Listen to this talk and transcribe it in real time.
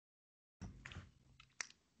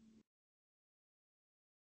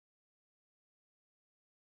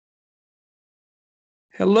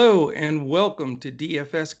Hello and welcome to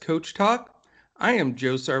DFS Coach Talk. I am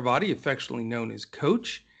Joe Sarvati, affectionately known as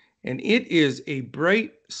Coach, and it is a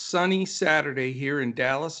bright, sunny Saturday here in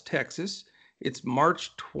Dallas, Texas. It's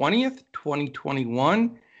March 20th,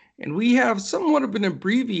 2021, and we have somewhat of an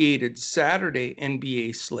abbreviated Saturday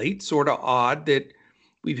NBA slate. Sort of odd that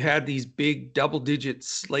we've had these big double-digit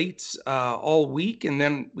slates all week, and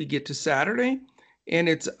then we get to Saturday, and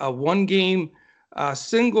it's a one-game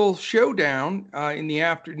single showdown in the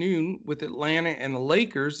afternoon with Atlanta and the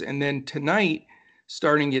Lakers. And then tonight,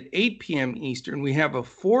 starting at 8 p.m. Eastern, we have a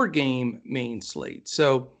four-game main slate.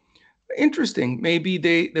 So interesting. Maybe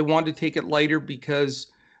they want to take it lighter because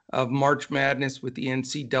of March Madness with the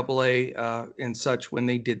NCAA and such when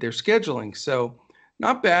they did their scheduling. So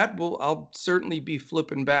not bad. Well, I'll certainly be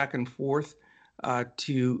flipping back and forth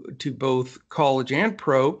to both college and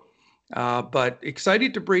pro. But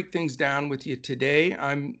excited to break things down with you today.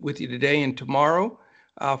 I'm with you today and tomorrow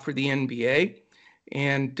for the NBA,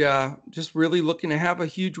 and just really looking to have a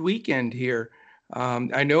huge weekend here.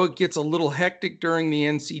 I know it gets a little hectic during the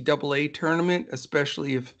NCAA tournament,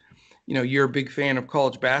 especially if you're a big fan of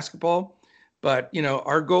college basketball. But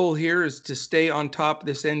our goal here is to stay on top of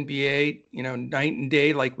this NBA, night and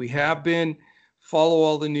day like we have been. Follow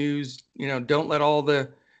all the news. Don't let all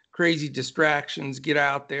the crazy distractions get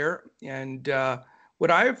out there. And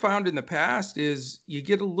what I have found in the past is you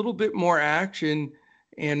get a little bit more action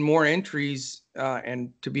and more entries,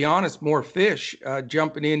 and to be honest, more fish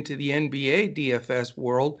jumping into the NBA DFS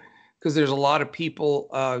world because there's a lot of people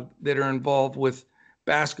that are involved with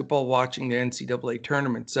basketball watching the NCAA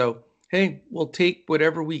tournament. So, hey, we'll take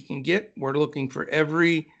whatever we can get. We're looking for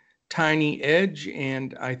every tiny edge,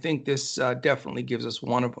 and I think this definitely gives us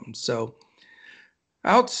one of them. So,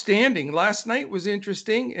 outstanding. Last night was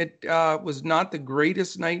interesting. It was not the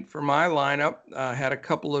greatest night for my lineup. Had a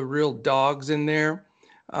couple of real dogs in there,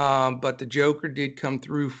 but the Joker did come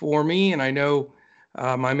through for me. And I know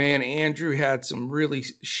my man Andrew had some really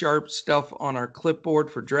sharp stuff on our clipboard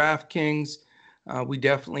for Draftkings. We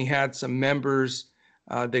definitely had some members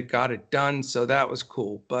that got it done, so that was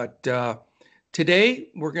cool. But today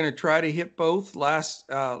we're going to try to hit both. Last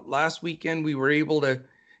weekend we were able to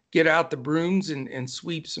get out the brooms and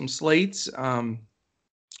sweep some slates. And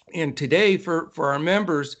today for our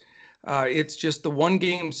members, it's just the one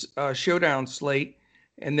game showdown slate.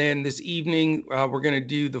 And then this evening, we're going to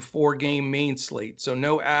do the four game main slate. So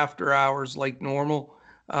no after hours like normal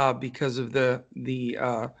because of the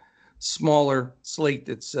smaller slate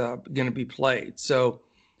that's going to be played. So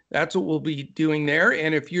that's what we'll be doing there.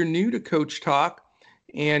 And if you're new to Coach Talk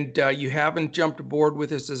and you haven't jumped aboard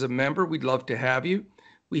with us as a member, we'd love to have you.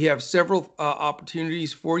 We have several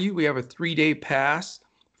opportunities for you. We have a 3-day pass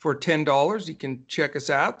for $10. You can check us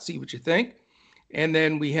out, see what you think. And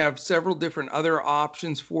then we have several different other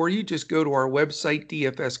options for you. Just go to our website,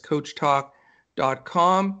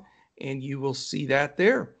 dfscoachtalk.com, and you will see that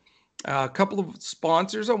there. A couple of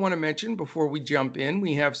sponsors I want to mention before we jump in.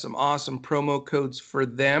 We have some awesome promo codes for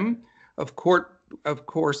them. Of course,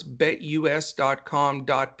 betus.com.pa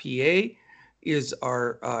is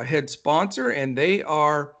our head sponsor, and they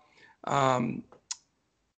are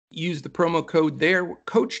use the promo code there,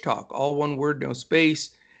 Coach Talk, all one word, no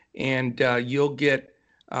space, and you'll get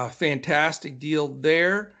a fantastic deal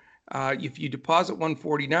there. If you deposit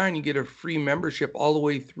 $149, you get a free membership all the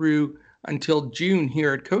way through until June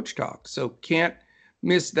here at Coach Talk. So can't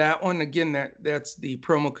miss that one. Again, that's the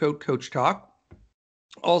promo code Coach Talk.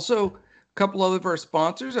 Also, a couple other of our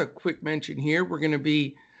sponsors. A quick mention here: we're going to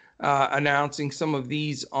be announcing some of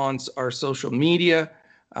these on our social media.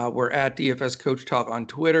 We're at DFS Coach Talk on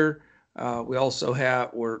Twitter.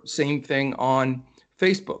 We're same thing on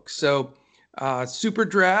Facebook. So Super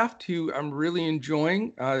Draft, who I'm really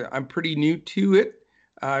enjoying. I'm pretty new to it.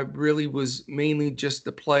 I really was mainly just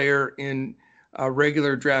the player in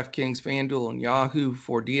regular Draftkings, Fanduel, and Yahoo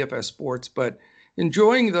for DFS Sports, but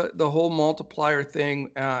enjoying the whole multiplier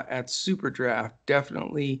thing at Super Draft.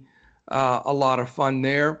 Definitely a lot of fun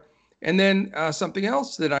there. And then something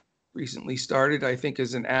else that I recently started, I think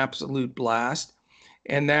is an absolute blast,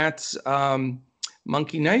 and that's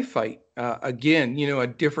Monkey Knife Fight. Again, a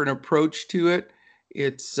different approach to it.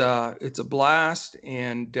 It's a blast,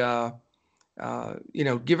 and give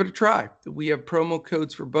it a try. We have promo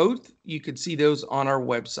codes for both. You can see those on our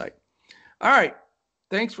website. All right.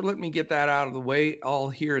 Thanks for letting me get that out of the way all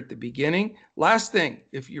here at the beginning. Last thing,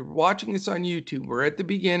 if you're watching this on YouTube, we're at the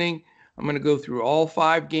beginning. I'm going to go through all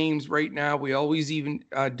 5 games right now. We always even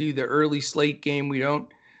do the early slate game. We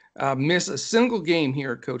don't miss a single game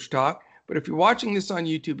here at Coach Talk. But if you're watching this on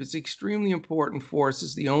YouTube, it's extremely important for us.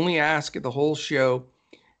 It's the only ask of the whole show.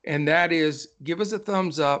 and that is give us a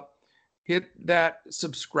thumbs up, hit that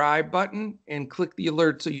subscribe button, and click the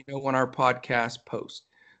alert so you know when our podcast posts.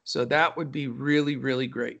 So that would be really, really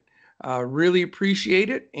great. Really appreciate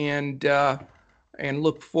it, and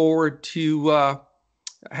look forward to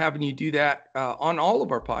having you do that on all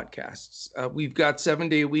of our podcasts. We've got 7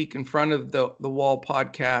 Day a Week in Front of the Wall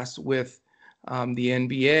podcast with the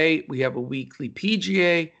NBA. We have a weekly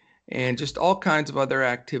PGA and just all kinds of other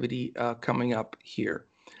activity coming up here.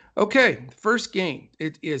 Okay, first game.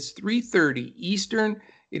 It is 3:30 Eastern.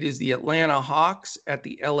 It is the Atlanta Hawks at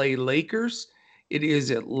the LA Lakers. It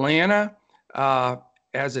is Atlanta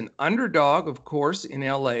as an underdog, of course, in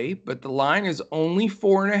LA, but the line is only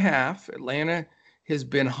 4.5. Atlanta has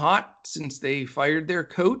been hot since they fired their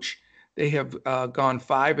coach. They have gone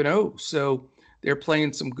 5-0, so they're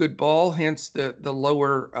playing some good ball, hence the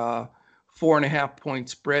lower 4.5 point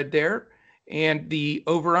spread there. And the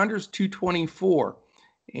over-under is 224.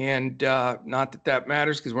 And not that that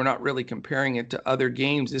matters because we're not really comparing it to other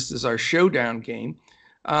games. This is our showdown game.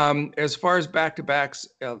 As far as back-to-backs,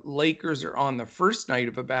 Lakers are on the first night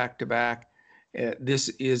of a back-to-back. This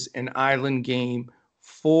is an island game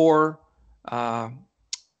for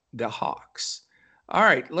the Hawks. All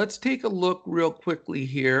right, let's take a look real quickly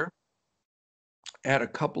here at a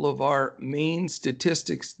couple of our main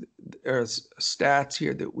statistics or stats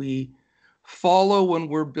here that we follow when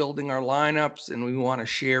we're building our lineups and we want to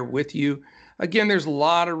share with you. Again, there's a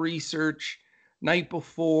lot of research night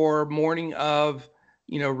before, morning of,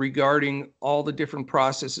 regarding all the different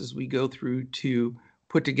processes we go through to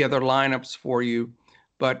put together lineups for you.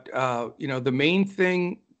 But, the main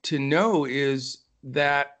thing to know is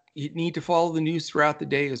that you need to follow the news throughout the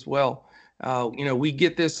day as well. We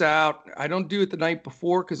get this out. I don't do it the night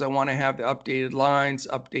before because I want to have the updated lines,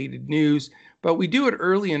 updated news, but we do it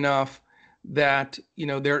early enough that,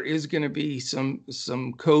 there is going to be some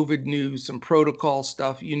COVID news, some protocol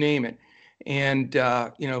stuff, you name it. And,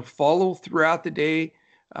 follow throughout the day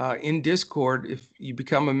in Discord. If you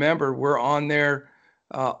become a member, we're on there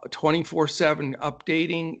 24/7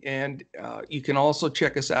 updating. And you can also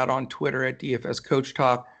check us out on Twitter at DFS Coach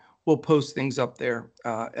Talk. We'll post things up there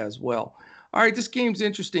as well. All right, this game's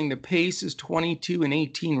interesting. The pace is 22 and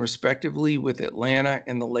 18 respectively with Atlanta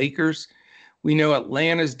and the Lakers. We know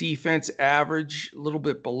Atlanta's defense average a little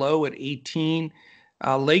bit below at 18.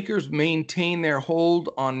 Lakers maintain their hold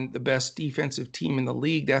on the best defensive team in the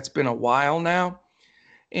league. That's been a while now.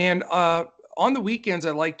 And on the weekends,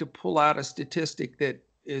 I like to pull out a statistic that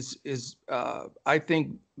is I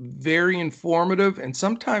think, very informative and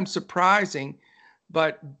sometimes surprising,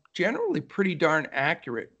 but generally pretty darn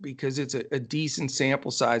accurate because it's a decent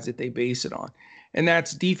sample size that they base it on. And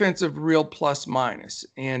that's defensive real plus minus.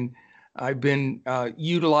 And I've been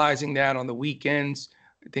utilizing that on the weekends.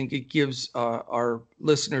 I think it gives our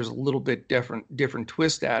listeners a little bit different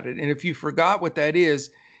twist at it. And if you forgot what that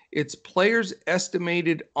is, it's players'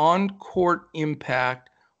 estimated on-court impact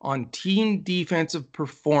on team defensive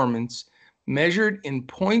performance measured in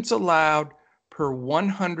points allowed per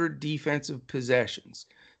 100 defensive possessions.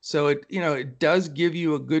 So it does give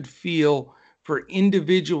you a good feel for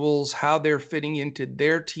individuals, how they're fitting into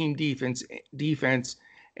their team defense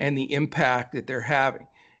and the impact that they're having.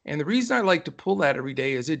 And the reason I like to pull that every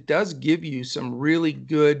day is it does give you some really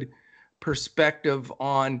good perspective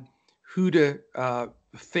on who to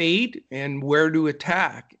fade and where to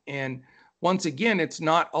attack. And once again, it's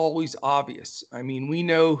not always obvious. I mean, we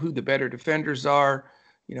know who the better defenders are,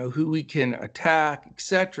 who we can attack,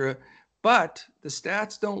 etc. But the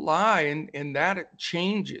stats don't lie, and that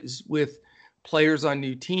changes with players on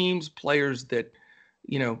new teams, players that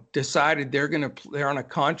decided they're on a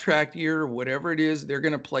contract year or whatever it is, they're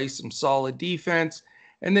going to play some solid defense.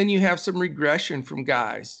 And then you have some regression from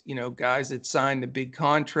guys that sign the big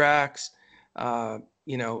contracts,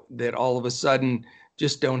 that all of a sudden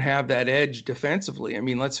just don't have that edge defensively. I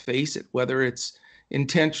mean, let's face it, whether it's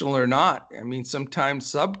intentional or not. I mean, sometimes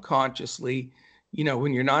subconsciously,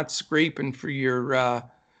 when you're not scraping for your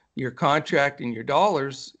contract and your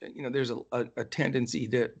dollars, there's a tendency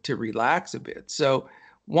to relax a bit. So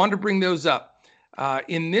wanted to bring those up.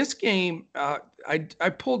 In this game, I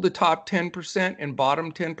pulled the top 10% and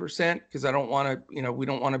bottom 10% because I don't want to, we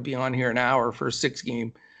don't want to be on here an hour for a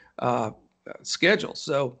 6-game schedule.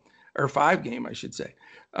 So, or 5-game, I should say.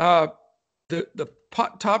 The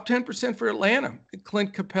top 10% for Atlanta,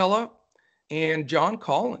 Clint Capella and John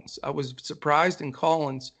Collins. I was surprised in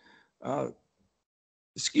Collins. Those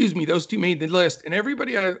two made the list. And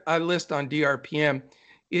everybody I list on DRPM,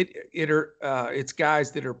 it's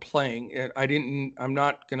guys that are playing. I'm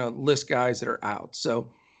not going to list guys that are out.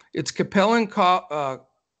 So it's Capella and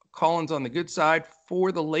Collins on the good side.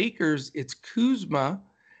 For the Lakers, it's Kuzma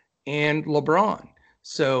and LeBron.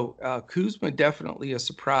 So Kuzma definitely a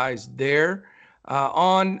surprise there.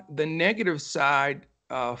 On the negative side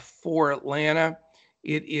for Atlanta,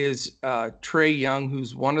 it is Trae Young,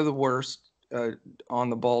 who's one of the worst on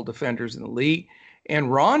the ball defenders in the league,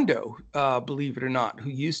 and Rondo, believe it or not, who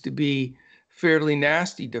used to be fairly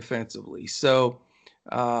nasty defensively. So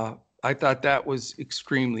I thought that was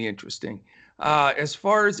extremely interesting. As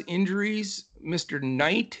far as injuries, Mr.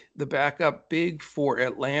 Knight, the backup big for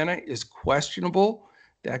Atlanta, is questionable.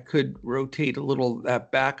 That could rotate a little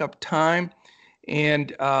that backup time. And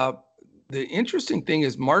the interesting thing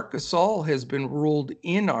is Marc Gasol has been ruled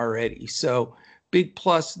in already. So big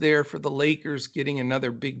plus there for the Lakers getting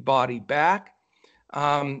another big body back.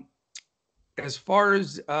 As far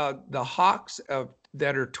as the Hawks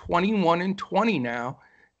that are 21-20 now,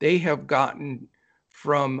 they have gotten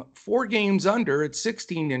from 4 games under at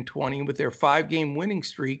 16-20 with their 5-game winning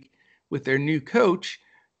streak with their new coach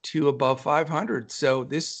to above 500. So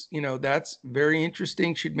this, that's very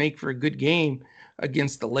interesting. Should make for a good game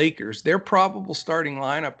against the Lakers. Their probable starting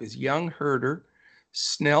lineup is Young, Herter,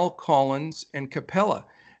 Snell, Collins, and Capella.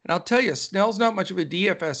 And I'll tell you, Snell's not much of a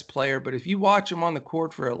DFS player, but if you watch him on the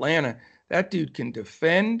court for Atlanta, that dude can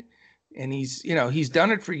defend, and he's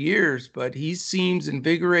done it for years, but he seems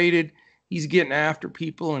invigorated. He's getting after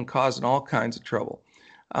people and causing all kinds of trouble.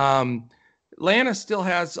 Atlanta still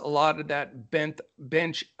has a lot of that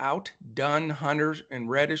bench out. Dunn, Hunter, and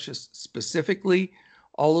Reddish specifically.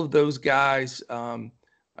 All of those guys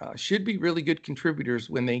should be really good contributors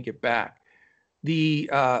when they get back. The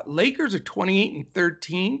Lakers are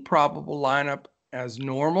 28-13, probable lineup as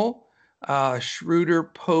normal. Schroeder,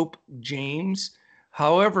 Pope, James.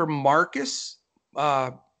 However, Markieff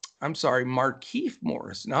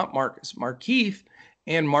Morris, not Marcus, Markieff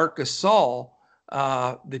and Marc Gasol,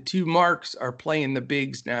 the two Marks are playing the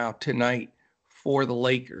bigs now tonight for the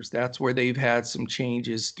Lakers. That's where they've had some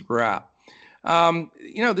changes throughout.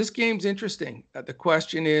 This game's interesting. The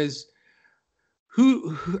question is,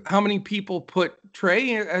 how many people put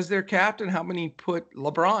Trae as their captain? How many put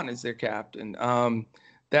LeBron as their captain?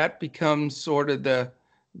 That becomes sort of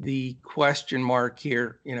the question mark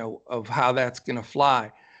here, of how that's going to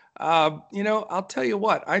fly. I'll tell you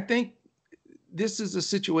what, I think this is a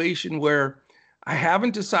situation where I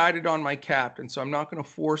haven't decided on my captain, so I'm not going to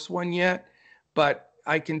force one yet, but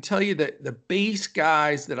I can tell you that the base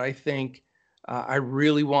guys that I think I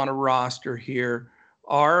really want to roster here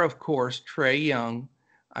are, of course, Trae Young.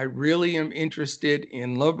 I really am interested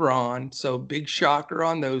in LeBron, so big shocker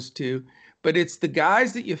on those two. But it's the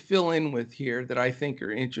guys that you fill in with here that I think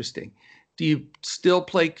are interesting. Do you still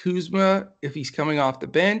play Kuzma if he's coming off the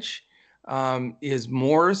bench? Is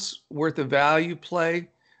Morris worth a value play?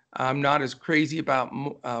 I'm not as crazy about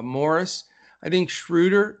Morris. I think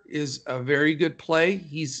Schroeder is a very good play.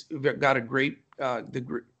 He's got a great,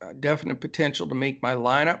 definite potential to make my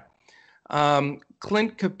lineup.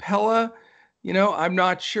 Clint Capella, I'm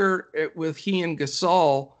not sure with he and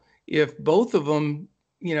Gasol, if both of them,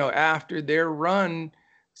 after their run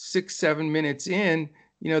 6-7 minutes in,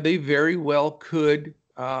 they very well could,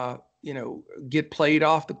 get played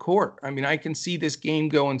off the court. I mean, I can see this game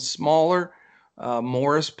going smaller.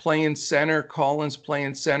 Morris playing center, Collins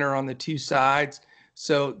playing center on the two sides.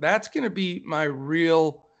 So that's going to be my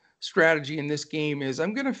real strategy in this game is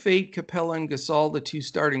I'm going to fade Capella and Gasol, the two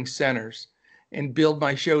starting centers, and build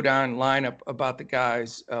my showdown lineup about the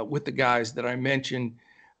guys with the guys that I mentioned,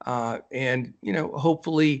 and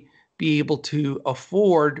hopefully be able to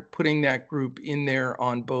afford putting that group in there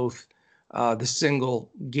on both the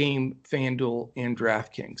single game Fanduel and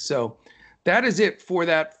Draftkings. So that is it for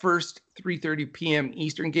that first 3:30 p.m.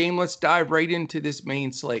 Eastern game. Let's dive right into this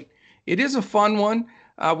main slate. It is a fun one.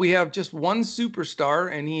 We have just one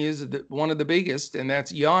superstar, and he is one of the biggest, and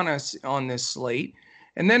that's Giannis on this slate.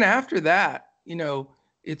 And then after that,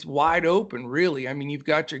 it's wide open, really. I mean, you've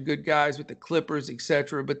got your good guys with the Clippers,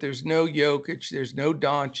 etc., but there's no Jokic, there's no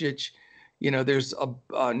Doncic, there's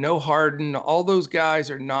no Harden. All those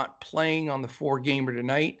guys are not playing on the 4-gamer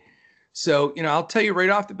tonight. So, I'll tell you right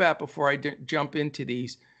off the bat before I jump into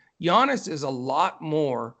these, Giannis is a lot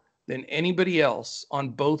more than anybody else on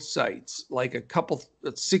both sites, like a couple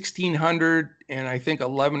 1,600 and I think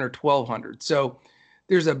 11 or 1,200. So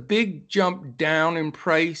there's a big jump down in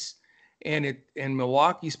price, and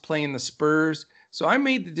Milwaukee's playing the Spurs. So I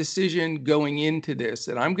made the decision going into this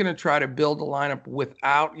that I'm going to try to build a lineup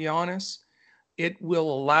without Giannis. It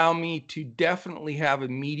will allow me to definitely have a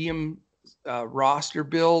medium roster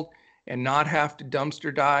build and not have to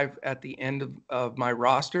dumpster dive at the end of my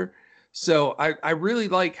roster. So I really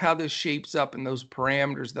like how this shapes up and those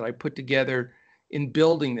parameters that I put together in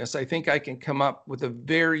building this. I think I can come up with a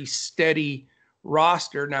very steady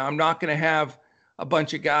roster. Now, I'm not going to have a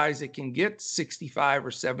bunch of guys that can get 65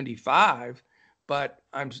 or 75, but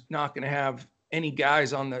I'm not going to have any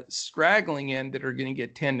guys on the straggling end that are going to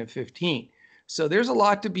get 10 to 15. So there's a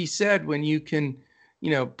lot to be said when you can,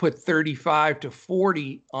 put 35 to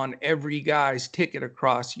 40 on every guy's ticket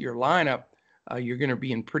across your lineup. You're going to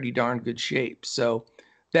be in pretty darn good shape. So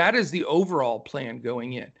that is the overall plan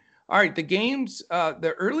going in. All right, the games,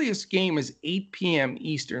 the earliest game is 8 p.m.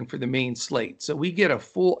 Eastern for the main slate. So we get a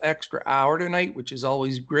full extra hour tonight, which is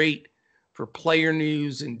always great for player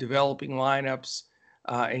news and developing lineups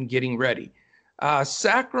and getting ready.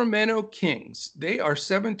 Sacramento Kings, they are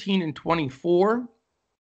 17-24.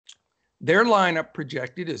 Their lineup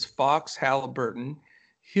projected is Fox, Halliburton,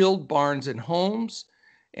 Hield, Barnes, and Holmes.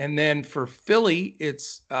 And then for Philly,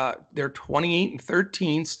 it's they're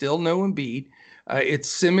 28-13, still no Embiid. It's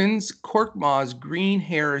Simmons, Korkmaz, Green,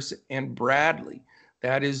 Harris, and Bradley.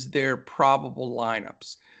 That is their probable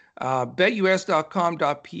lineups.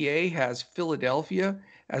 BetUS.com.pa has Philadelphia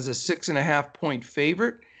as a 6.5-point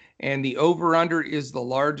favorite, and the over-under is the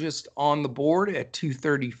largest on the board at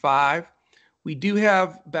 235. We do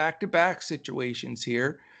have back-to-back situations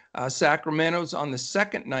here. Sacramento's on the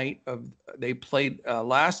second night of they played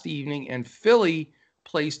last evening, and Philly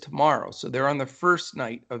plays tomorrow. So they're on the first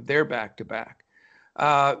night of their back-to-back.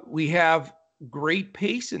 We have great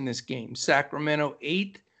pace in this game. Sacramento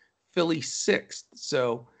 8th, Philly 6th.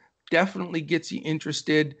 So definitely gets you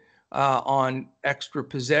interested on extra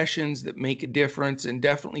possessions that make a difference and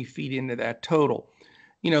definitely feed into that total.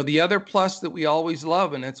 The other plus that we always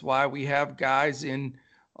love, and that's why we have guys in,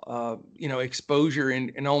 exposure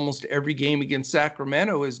in almost every game against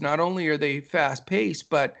Sacramento, is not only are they fast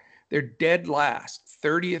paced, but they're dead last,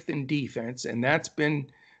 30th in defense. And that's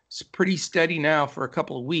been pretty steady now for a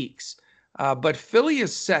couple of weeks. But Philly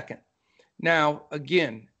is second. Now,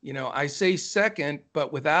 again, I say second,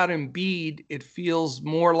 but without Embiid, it feels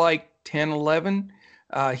more like 10-11.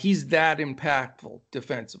 He's that impactful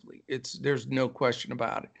defensively. There's no question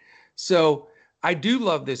about it. So I do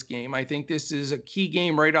love this game. I think this is a key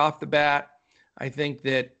game right off the bat. I think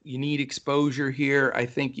that you need exposure here. I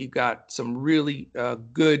think you've got some really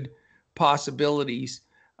good possibilities,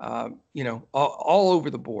 all over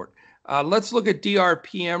the board. Let's look at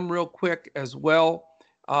DRPM real quick as well.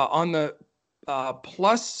 On the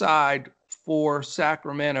plus side for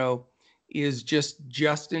Sacramento is just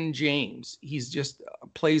Justin James. He's just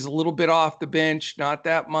plays a little bit off the bench, not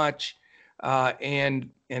that much, and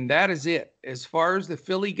that is it. As far as the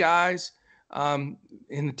Philly guys, in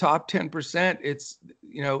the top 10%, it's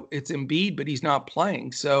Embiid, but he's not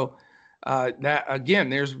playing. So that again,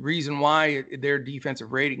 there's a reason why their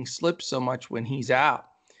defensive rating slips so much when he's out.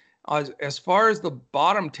 As far as the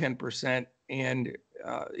bottom 10%, and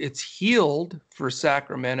it's Hield for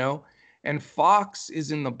Sacramento, and Fox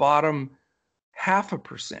is in the bottom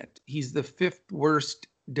 0.5%. He's the 5th worst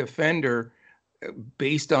defender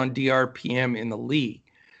based on DRPM in the league.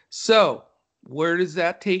 So where does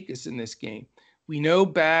that take us in this game? We know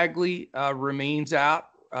Bagley remains out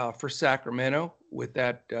for Sacramento with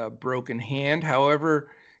that broken hand. However,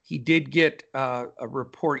 he did get a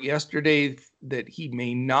report yesterday that he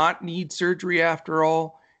may not need surgery after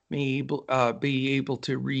all, may be able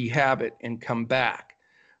to rehab it and come back.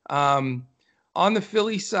 On the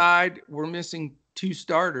Philly side, we're missing 2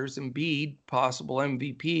 starters, Embiid, possible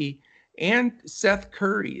MVP, and Seth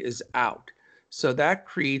Curry is out. So that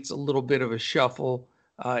creates a little bit of a shuffle.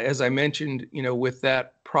 As I mentioned, with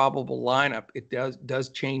that probable lineup, it does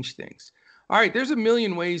change things. All right, there's a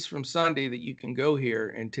million ways from Sunday that you can go here,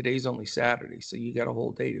 and today's only Saturday, so you got a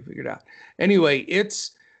whole day to figure it out. Anyway,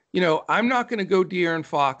 it's, I'm not going to go De'Aaron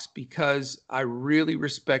Fox because I really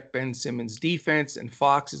respect Ben Simmons' defense, and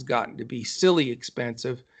Fox has gotten to be silly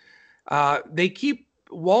expensive.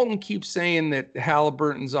 Walton keeps saying that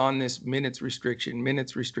Halliburton's on this minutes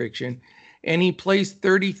restriction, and he plays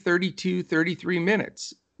 30, 32, 33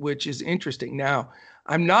 minutes, which is interesting. Now,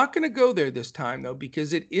 I'm not going to go there this time, though,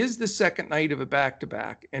 because it is the second night of a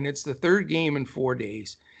back-to-back, and it's the third game in 4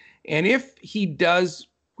 days. And if he does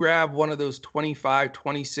grab one of those 25,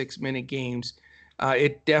 26-minute games,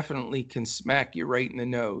 it definitely can smack you right in the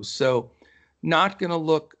nose. So not going to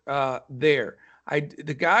look there.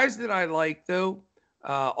 The guys that I like, though,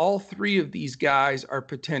 all 3 of these guys are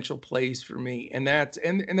potential plays for me, and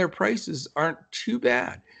their prices aren't too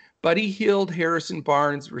bad. Buddy Hield, Harrison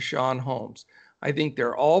Barnes, Rashawn Holmes. I think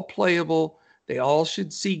they're all playable. They all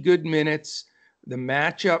should see good minutes. The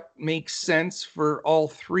matchup makes sense for all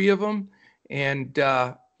 3 of them. And,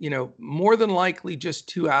 more than likely just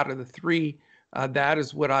 2 out of the 3. That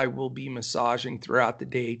is what I will be massaging throughout the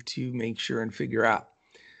day to make sure and figure out.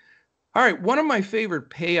 All right, one of my favorite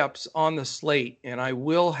pay-ups on the slate, and I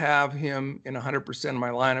will have him in 100% of my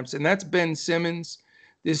lineups, and that's Ben Simmons.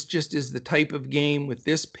 This just is the type of game with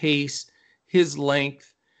this pace, his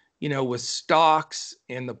length, with stocks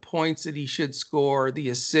and the points that he should score, the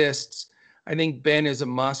assists. I think Ben is a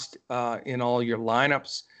must in all your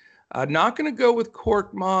lineups. Not going to go with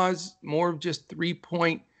Cork Maz, more of just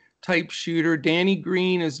 3-point type shooter. Danny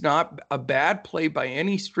Green is not a bad play by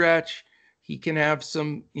any stretch. He can have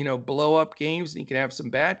some, blow up games, and he can have some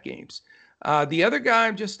bad games. The other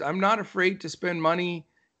guy, I'm not afraid to spend money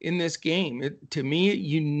in this game. To me,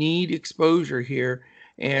 you need exposure here.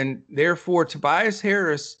 And therefore, Tobias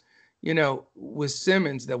Harris, with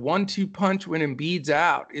Simmons, the 1-2 punch when Embiid's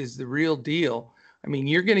out is the real deal. I mean,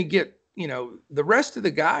 you're going to get, the rest of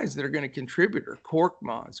the guys that are going to contribute are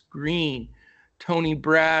Korkmaz, Green, Tony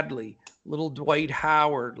Bradley, little Dwight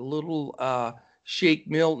Howard, little Shake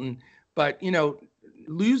Milton. But,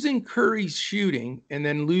 losing Curry's shooting and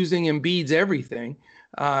then losing Embiid's everything,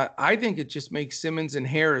 I think it just makes Simmons and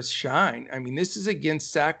Harris shine. I mean, this is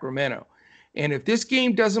against Sacramento. And if this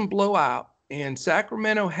game doesn't blow out, and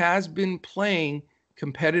Sacramento has been playing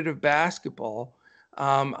competitive basketball,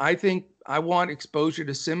 I think I want exposure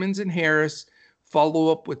to Simmons and Harris,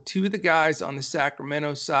 follow up with 2 of the guys on the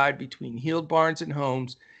Sacramento side between Heald, Barnes, and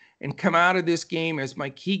Holmes, and come out of this game as my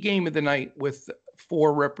key game of the night with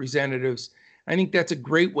 4 representatives. I think that's a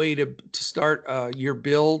great way to start your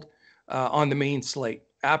build on the main slate.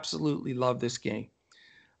 Absolutely love this game.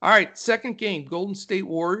 All right, second game, Golden State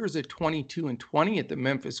Warriors at 22-20 at the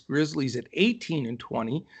Memphis Grizzlies at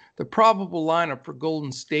 18-20. The probable lineup for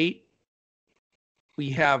Golden State, we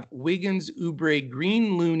have Wiggins, Oubre,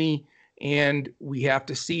 Green, Looney, and we have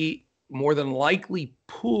to see more than likely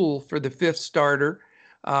Poole for the 5th starter.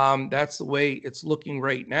 That's the way it's looking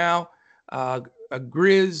right now. A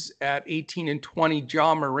Grizz at 18-20,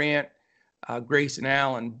 Ja Morant, Grayson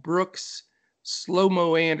Allen, Brooks,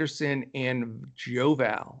 Slow-Mo Anderson, and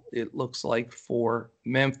Joval, it looks like, for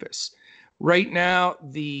Memphis. Right now,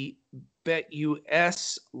 the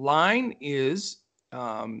BetUS line is,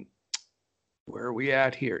 where are we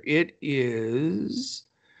at here? It is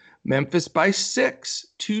Memphis by 6,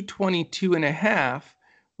 222.5,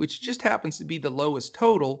 which just happens to be the lowest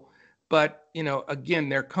total. But, again,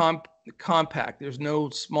 they're compact. There's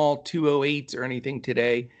no small 208s or anything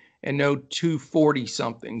today, and no 240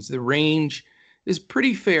 somethings. The range is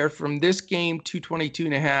pretty fair from this game,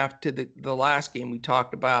 222.5, to the last game we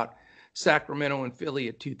talked about, Sacramento and Philly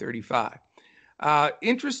at 235.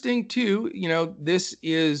 Interesting too, this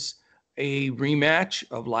is a rematch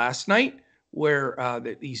of last night where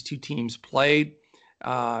these 2 teams played.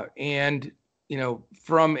 And,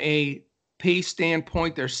 from a pace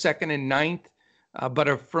standpoint, they're 2nd and 9th.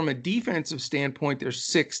 But from a defensive standpoint, they're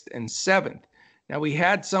 6th and 7th. Now, we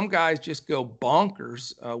had some guys just go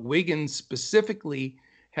bonkers. Wiggins specifically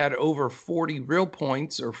had over 40 real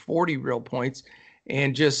points,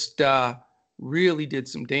 and just really did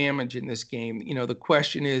some damage in this game. The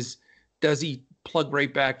question is, does he plug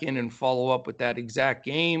right back in and follow up with that exact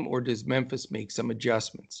game, or does Memphis make some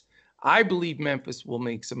adjustments? I believe Memphis will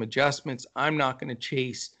make some adjustments. I'm not going to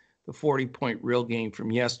chase the 40-point real game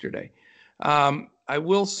from yesterday. I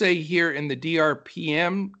will say here in the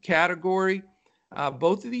DRPM category,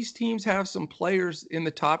 both of these teams have some players in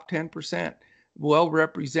the top 10%, well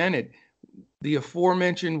represented. The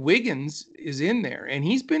aforementioned Wiggins is in there, and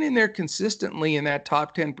he's been in there consistently in that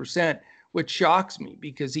top 10%, which shocks me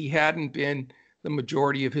because he hadn't been the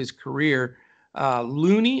majority of his career.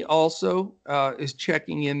 Looney also is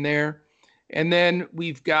checking in there. And then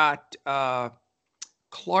we've got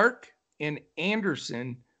Clark and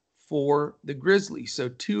Anderson for the Grizzlies. So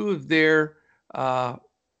 2 of their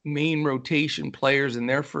main rotation players in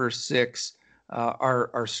their first 6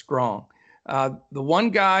 are strong. The one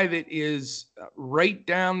guy that is right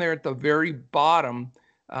down there at the very bottom,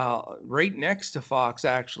 right next to Fox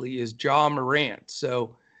actually, is Ja Morant.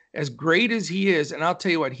 So as great as he is, and I'll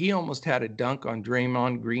tell you what, he almost had a dunk on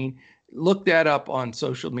Draymond Green. Look that up on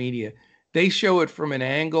social media. They show it from an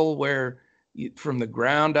angle where from the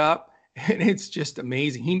ground up, and it's just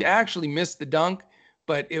amazing. He actually missed the dunk,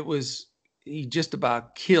 but he just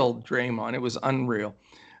about killed Draymond. It was unreal.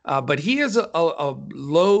 But he has a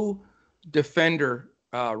low defender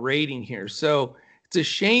rating here. So it's a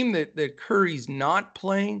shame that Curry's not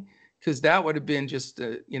playing, because that would have been just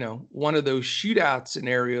one of those shootout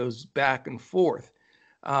scenarios back and forth.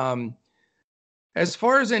 As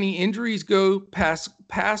far as any injuries go,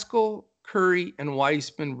 Pascal, Curry, and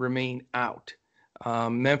Weissman remain out.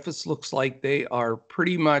 Memphis looks like they are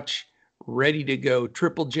pretty much ready to go.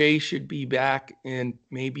 Triple J should be back in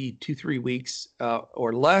maybe 2-3 weeks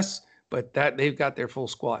or less, but that they've got their full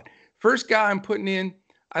squad. First guy I'm putting in,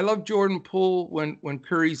 I love Jordan Poole when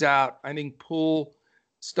Curry's out. I think Poole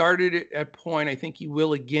started it at point. I think he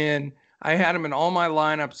will again. I had him in all my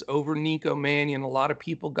lineups over Nico Mannion. A lot of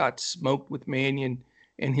people got smoked with Mannion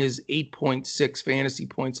and his 8.6 fantasy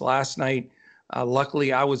points last night.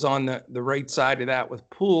 Luckily, I was on the right side of that with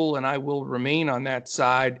Poole, and I will remain on that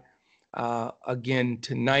side again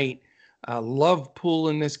tonight. Love Poole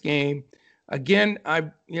in this game. Again,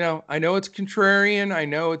 I know it's contrarian. I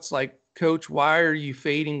know it's like, Coach, why are you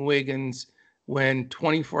fading Wiggins when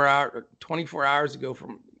 24 hours ago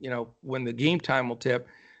from when the game time will tip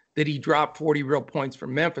that he dropped 40 real points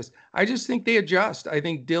from Memphis? I just think they adjust. I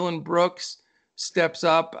think Dylan Brooks steps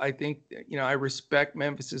up. I think, I respect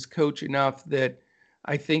Memphis's coach enough that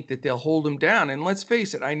I think that they'll hold him down. And let's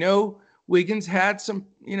face it, I know Wiggins had some,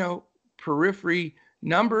 periphery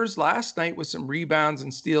numbers last night with some rebounds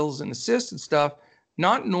and steals and assists and stuff.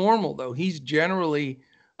 Not normal, though. He's generally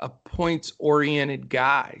a points-oriented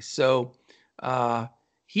guy. So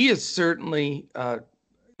he is certainly, going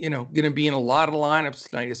to be in a lot of lineups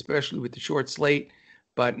tonight, especially with the short slate,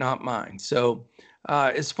 but not mine. So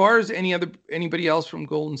as far as anybody else from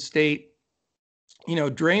Golden State,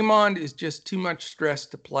 Draymond is just too much stress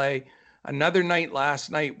to play. Another night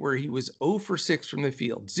last night where he was 0 for 6 from the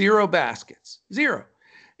field, 0 baskets, 0.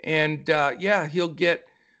 And he'll get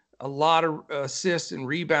a lot of assists and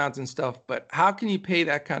rebounds and stuff, but how can you pay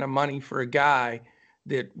that kind of money for a guy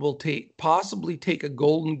that will possibly take a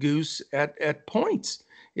golden goose at points?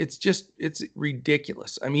 It's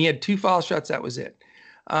ridiculous. I mean, he had 2 foul shots. That was it.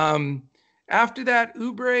 After that,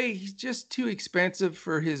 Oubre, he's just too expensive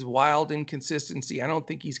for his wild inconsistency. I don't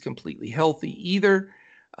think he's completely healthy either.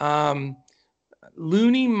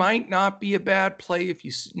 Looney might not be a bad play if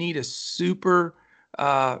you need a super,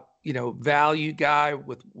 value guy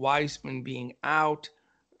with Weissman being out.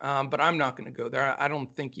 But I'm not going to go there. I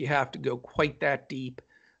don't think you have to go quite that deep.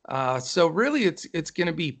 So really, it's going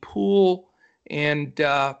to be Poole, and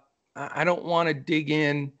I don't want to dig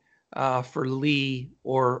in for Lee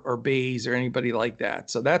or Bays or anybody like that.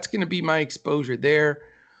 So that's going to be my exposure there.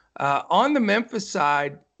 On the Memphis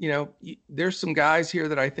side, there's some guys here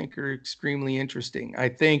that I think are extremely interesting. I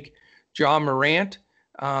think Ja Morant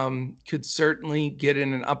could certainly get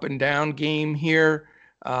in an up and down game here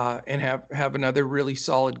and have another really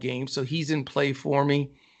solid game. So he's in play for me.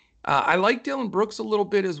 I like Dylan Brooks a little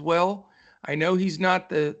bit as well. I know he's not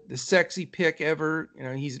the sexy pick ever.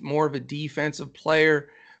 He's more of a defensive player,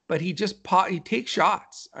 but he takes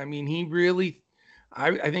shots. I mean,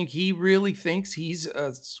 I think he really thinks he's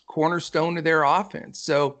a cornerstone of their offense.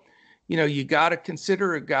 So, you got to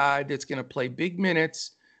consider a guy that's going to play big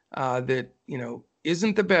minutes, that,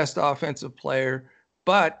 isn't the best offensive player,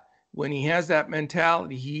 but when he has that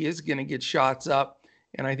mentality, he is going to get shots up.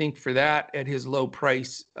 And I think for that, at his low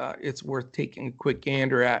price, it's worth taking a quick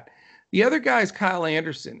gander at. The other guy is Kyle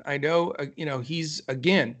Anderson. I know, he's,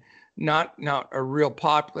 again, not a real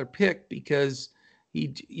popular pick because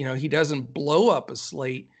he doesn't blow up a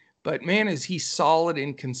slate, but man, is he solid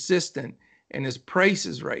and consistent, and his price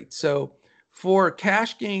is right. So for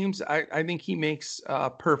cash games, I think he makes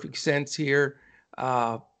perfect sense here.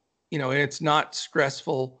 And it's not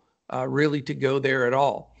stressful really to go there at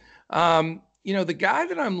all. The guy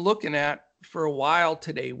that I'm looking at for a while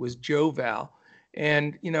today was Joe Val,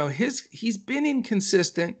 and he's been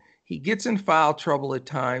inconsistent. He gets in foul trouble at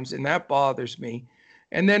times, and that bothers me.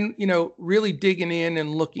 And then, really digging in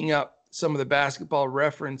and looking up some of the basketball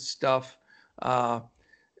reference stuff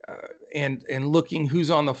and looking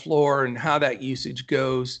who's on the floor and how that usage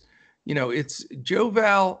goes. It's Joe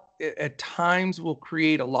Val at times will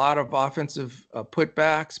create a lot of offensive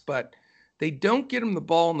putbacks, but they don't get him the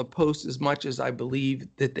ball in the post as much as I believe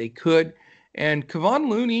that they could. And Kevon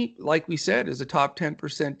Looney, like we said, is a top 10%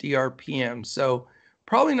 DRPM. So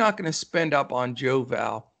probably not going to spend up on Joe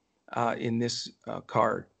Val in this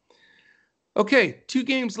card. Okay, 2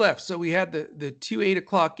 games left. So we had the 2 8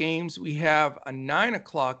 o'clock games. We have a 9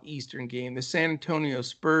 o'clock Eastern game. The San Antonio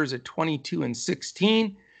Spurs at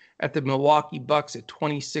 22-16, at the Milwaukee Bucks at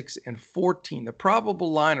 26-14. The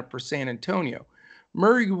probable lineup for San Antonio: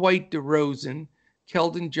 Murray, White, DeRozan,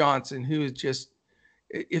 Keldon Johnson, who is just,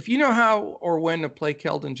 if you know how or when to play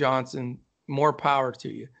Keldon Johnson, more power to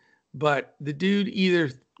you. But the dude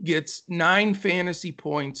either gets 9 fantasy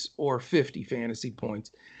points or 50 fantasy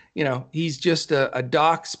points. He's just a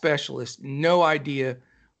doc specialist. No idea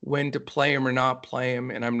when to play him or not play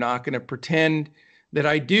him. And I'm not going to pretend that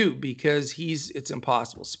I do, because it's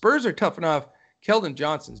impossible. Spurs are tough enough Keldon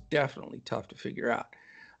Johnson's definitely tough to figure out.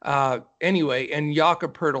 Anyway, and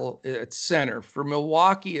Jakob Poeltl at center. For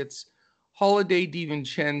Milwaukee, it's Holiday,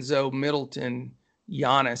 DiVincenzo, Middleton,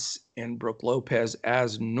 Giannis, and Brook Lopez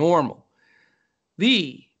as normal.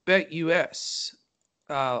 The BetUS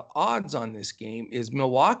odds on this game is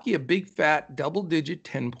Milwaukee, a big fat double-digit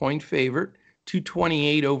 10-point favorite,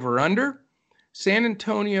 228 over-under. San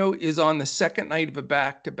Antonio is on the second night of a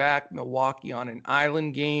back-to-back. Milwaukee on an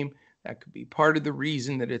island game. That could be part of the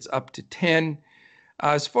reason that it's up to 10.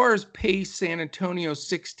 As far as pace, San Antonio's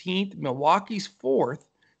 16th, Milwaukee's 4th.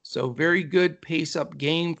 So very good pace-up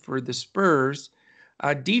game for the Spurs.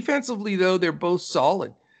 Defensively, though, they're both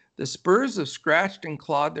solid. The Spurs have scratched and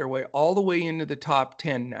clawed their way all the way into the top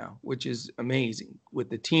 10 now, which is amazing with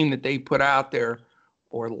the team that they put out there,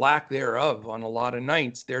 or lack thereof, on a lot of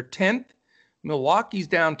nights. They're 10th. Milwaukee's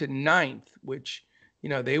down to 9th, which,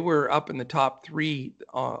 they were up in the top 3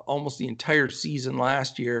 almost the entire season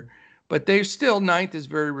last year. But they're still 9th is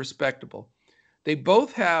very respectable. They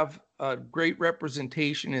both have a great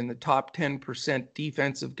representation in the top 10%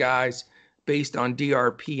 defensive guys based on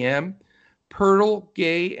DRPM. Poeltl,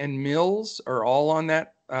 Gay, and Mills are all on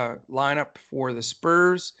that lineup for the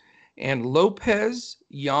Spurs. And Lopez,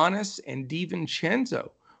 Giannis, and DiVincenzo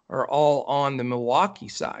are all on the Milwaukee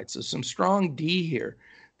side. So some strong D here.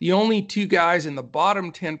 The only two guys in the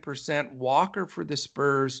bottom 10%, Walker for the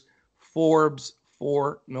Spurs, Forbes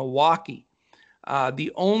for Milwaukee.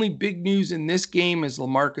 The only big news in this game is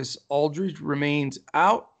LaMarcus Aldridge remains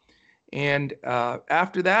out. And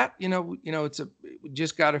after that, we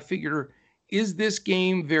just got to figure, is this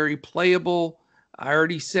game very playable? I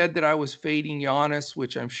already said that I was fading Giannis,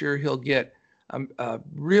 which I'm sure he'll get a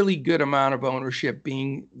really good amount of ownership,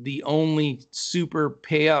 being the only super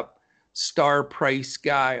pay up star price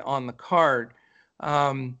guy on the card.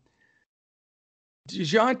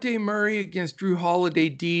 DeJounte Murray against Drew Holiday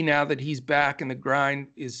D, now that he's back in the grind,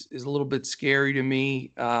 is a little bit scary to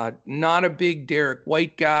me. Not a big Derek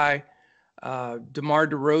White guy. DeMar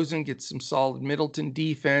DeRozan gets some solid Middleton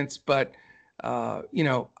defense, but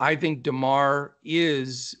I think DeMar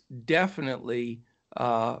is definitely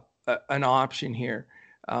an option here.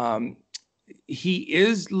 He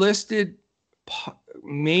is listed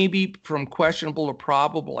maybe from questionable to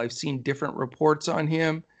probable. I've seen different reports on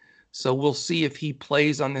him. So we'll see if he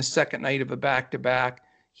plays on this second night of a back-to-back.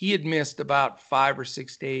 He had missed about 5 or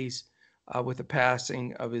 6 days with the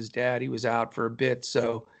passing of his dad. He was out for a bit.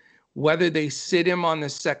 So whether they sit him on the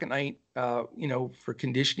second night, for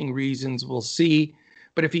conditioning reasons, we'll see.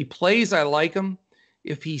 But if he plays, I like him.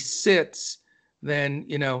 If he sits, then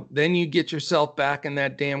you get yourself back in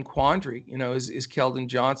that damn quandary. Is Keldon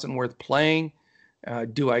Johnson worth playing?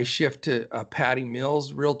 Do I shift to Patty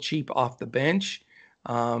Mills, real cheap off the bench?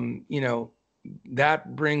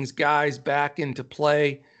 That brings guys back into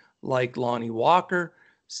play like Lonnie Walker.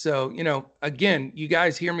 So, again, you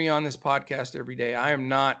guys hear me on this podcast every day. I am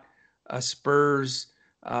not a Spurs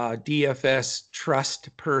DFS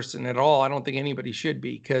trust person at all. I don't think anybody should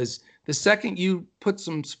be, because the second you put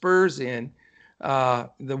some Spurs in,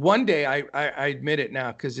 the one day, I admit it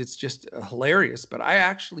now because it's just hilarious, but I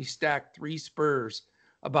actually stacked 3 Spurs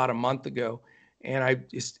about a month ago. And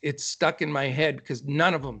it's stuck in my head because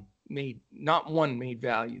not one made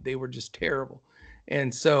value. They were just terrible.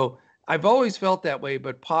 And so I've always felt that way,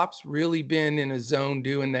 but Pop's really been in a zone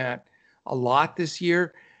doing that a lot this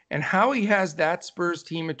year. And how he has that Spurs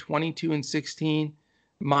team at 22-16,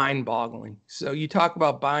 mind-boggling. So you talk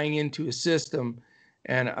about buying into a system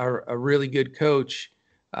and a really good coach,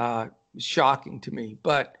 shocking to me.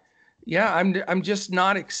 But yeah, I'm just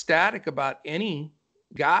not ecstatic about any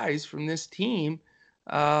guys from this team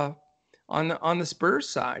on the Spurs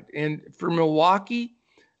side. And for Milwaukee,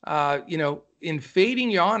 in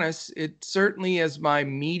fading Giannis, it certainly is my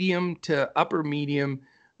medium to upper medium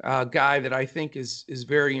guy that I think is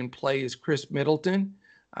very in play is Chris Middleton.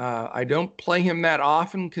 I don't play him that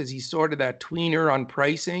often because he's sort of that tweener on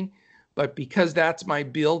pricing, but because that's my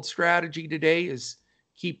build strategy today, is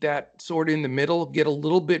keep that sort of in the middle, get a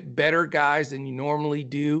little bit better guys than you normally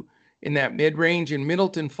do in that mid-range, and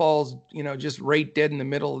Middleton falls, just right dead in the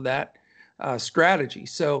middle of that strategy.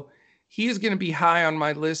 So he is going to be high on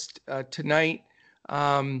my list tonight.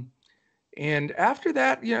 And after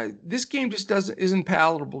that, this game just isn't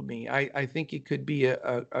palatable to me. I think it could be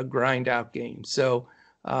a grind out game. So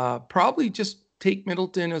probably just take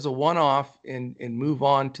Middleton as a one-off and move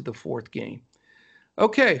on to the 4th game.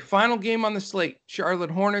 Okay, final game on the slate. Charlotte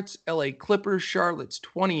Hornets, LA Clippers. Charlotte's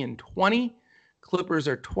 20-20. Clippers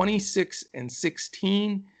are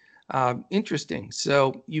 26-16. Interesting.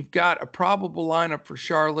 So you've got a probable lineup for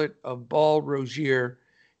Charlotte of Ball, Rozier,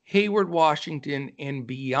 Hayward, Washington, and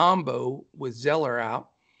Biombo with Zeller out.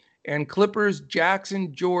 And Clippers,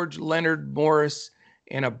 Jackson, George, Leonard, Morris,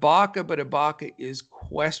 and Ibaka, but Ibaka is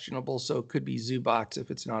questionable, so it could be Zubats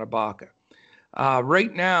if it's not Ibaka.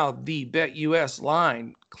 Right now, the BetUS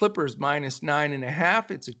line, Clippers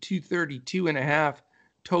 -9.5. It's a 232.5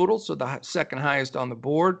 total, so the second highest on the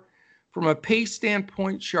board. From a pace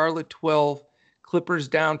standpoint, Charlotte 12, Clippers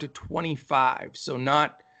down to 25. So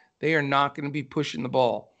they are not going to be pushing the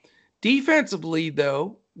ball. Defensively,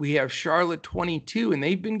 though, we have Charlotte 22, and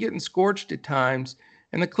they've been getting scorched at times.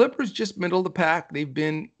 And the Clippers just middle of the pack. They've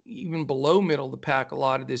been even below middle of the pack a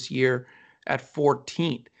lot of this year at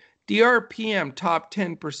 14th. DRPM top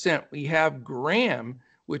 10%. We have Graham,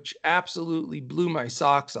 which absolutely blew my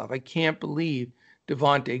socks off. I can't believe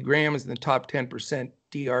Devontae Graham is in the top 10%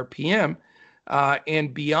 DRPM.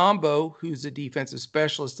 And Biombo, who's a defensive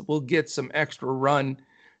specialist, will get some extra run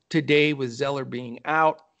today with Zeller being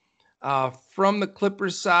out. From the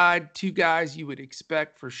Clippers side, two guys you would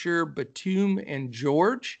expect for sure, Batum and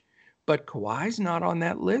George, but Kawhi's not on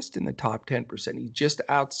that list in the top 10%. He's just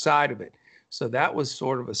outside of it. So that was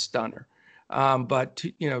sort of a stunner. But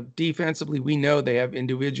defensively, we know they have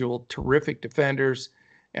individual terrific defenders,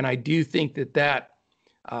 and I do think that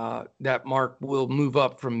mark will move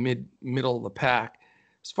up from middle of the pack.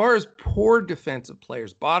 As far as poor defensive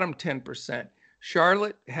players, bottom 10%,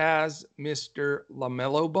 Charlotte has Mr.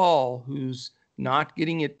 LaMelo Ball, who's not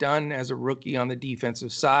getting it done as a rookie on the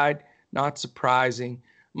defensive side. Not surprising.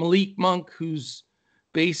 Malik Monk, who's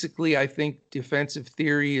basically, I think, defensive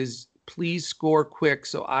theory is please score quick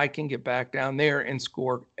so I can get back down there and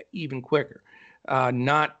score even quicker.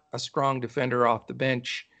 Not a strong defender off the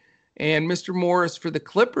bench. And Mr. Morris for the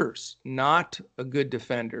Clippers, not a good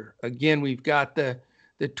defender. Again, we've got the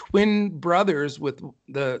twin brothers with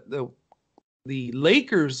the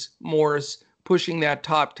Lakers Morris pushing that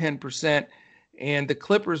top 10% and the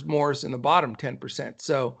Clippers Morris in the bottom 10%.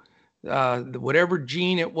 So whatever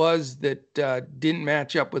gene it was that didn't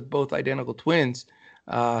match up with both identical twins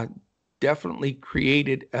definitely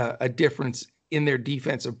created a difference in their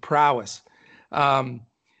defensive prowess.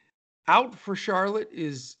 Out for Charlotte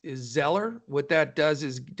is Zeller. What that does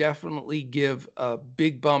is definitely give a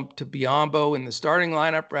big bump to Biombo in the starting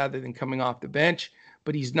lineup rather than coming off the bench.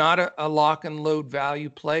 But he's not a lock and load value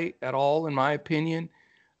play at all, in my opinion.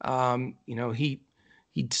 He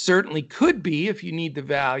certainly could be if you need the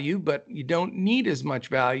value, but you don't need as much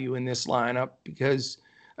value in this lineup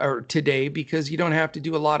today because you don't have to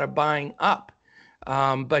do a lot of buying up.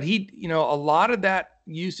 But a lot of that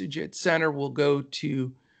usage at center will go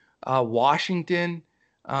to Washington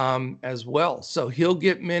as well. So he'll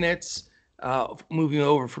get minutes moving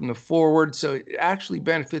over from the forward. So it actually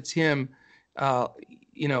benefits him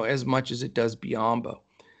as much as it does Biombo.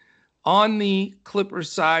 On the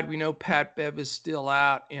Clippers side, we know Pat Bev is still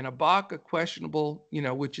out and Ibaka questionable,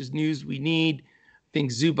 which is news we need. I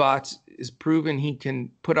think Zubats is proven he can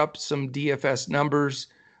put up some DFS numbers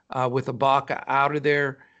with Ibaka out of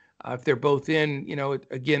there. If they're both in,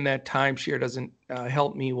 again, that timeshare doesn't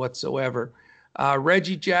help me whatsoever.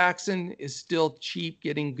 Reggie Jackson is still cheap,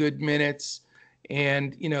 getting good minutes.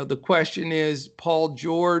 And, the question is Paul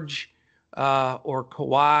George or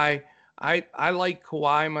Kawhi. I like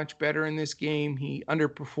Kawhi much better in this game. He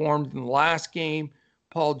underperformed in the last game.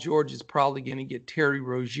 Paul George is probably going to get Terry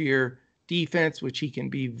Rozier defense, which he can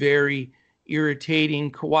be very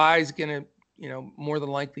irritating. Kawhi's going to, more than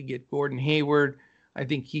likely get Gordon Hayward. I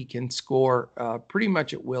think he can score pretty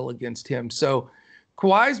much at will against him. So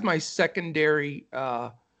Kawhi's my secondary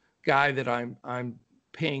guy that I'm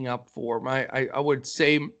paying up for. I would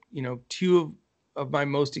say, two of my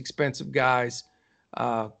most expensive guys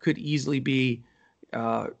could easily be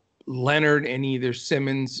Leonard and either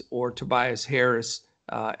Simmons or Tobias Harris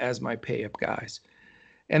as my pay-up guys.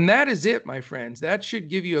 And that is it, my friends. That should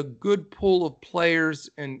give you a good pool of players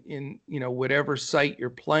in whatever site you're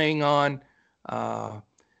playing on.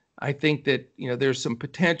 I think that, there's some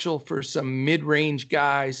potential for some mid-range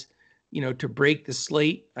guys, to break the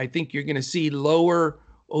slate. I think you're going to see lower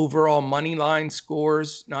overall money line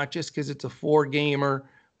scores, not just because it's a 4-gamer,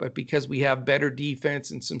 but because we have better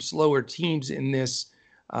defense and some slower teams in this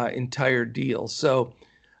entire deal. So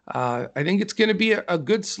I think it's going to be a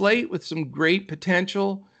good slate with some great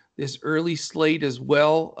potential. This early slate as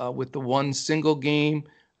well with the one single game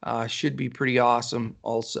should be pretty awesome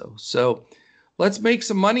also. So let's make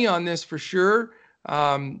some money on this for sure.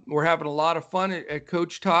 We're having a lot of fun at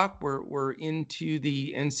Coach Talk. We're into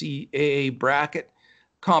the NCAA bracket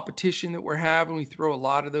competition that we're having. We throw a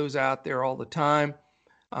lot of those out there all the time.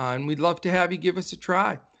 And we'd love to have you give us a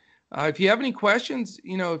try. If you have any questions,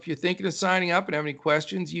 if you're thinking of signing up and have any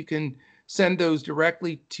questions, you can send those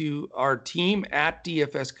directly to our team at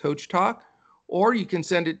DFS Coach Talk, or you can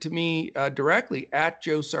send it to me directly at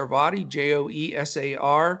Joe Sarvadi, JoeSarvadi,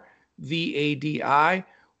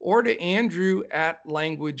 or to Andrew at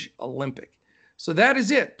Language Olympic. So that is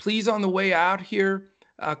it. Please, on the way out here,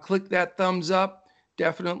 click that thumbs up.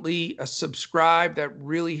 Definitely subscribe. That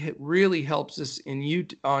really helps us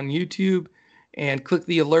on YouTube. And click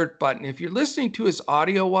the alert button. If you're listening to us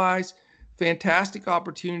audio-wise, fantastic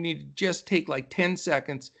opportunity to just take like 10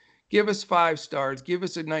 seconds, give us 5 stars, give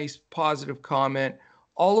us a nice positive comment.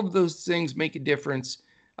 All of those things make a difference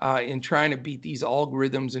in trying to beat these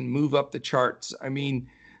algorithms and move up the charts. I mean,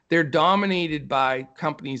 they're dominated by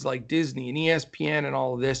companies like Disney and ESPN and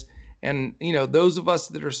all of this. And, those of us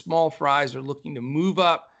that are small fries are looking to move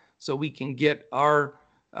up so we can get our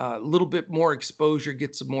little bit more exposure,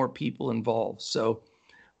 get some more people involved. So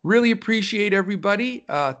really appreciate everybody.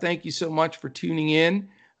 Thank you so much for tuning in.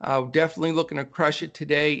 Definitely looking to crush it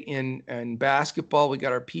today in basketball. We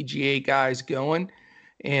got our PGA guys going,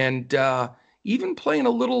 and even playing a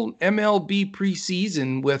little MLB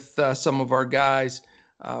preseason with some of our guys.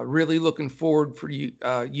 Really looking forward for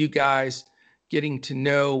you guys getting to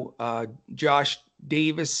know Josh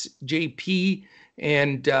Davis, JP,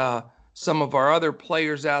 and some of our other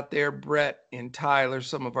players out there, Brett and Tyler,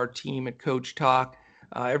 some of our team at Coach Talk.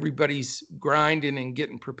 Everybody's grinding and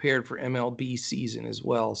getting prepared for MLB season as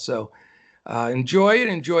well. So enjoy it.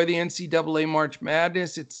 Enjoy the NCAA March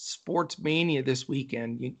Madness. It's sports mania this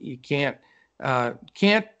weekend. You can't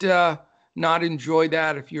not enjoy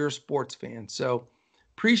that if you're a sports fan. So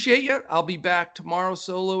appreciate you. I'll be back tomorrow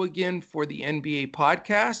solo again for the NBA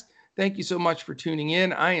podcast. Thank you so much for tuning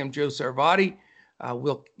in. I am Joe Sarvadi.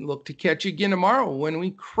 We'll look to catch you again tomorrow when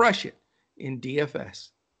we crush it in DFS.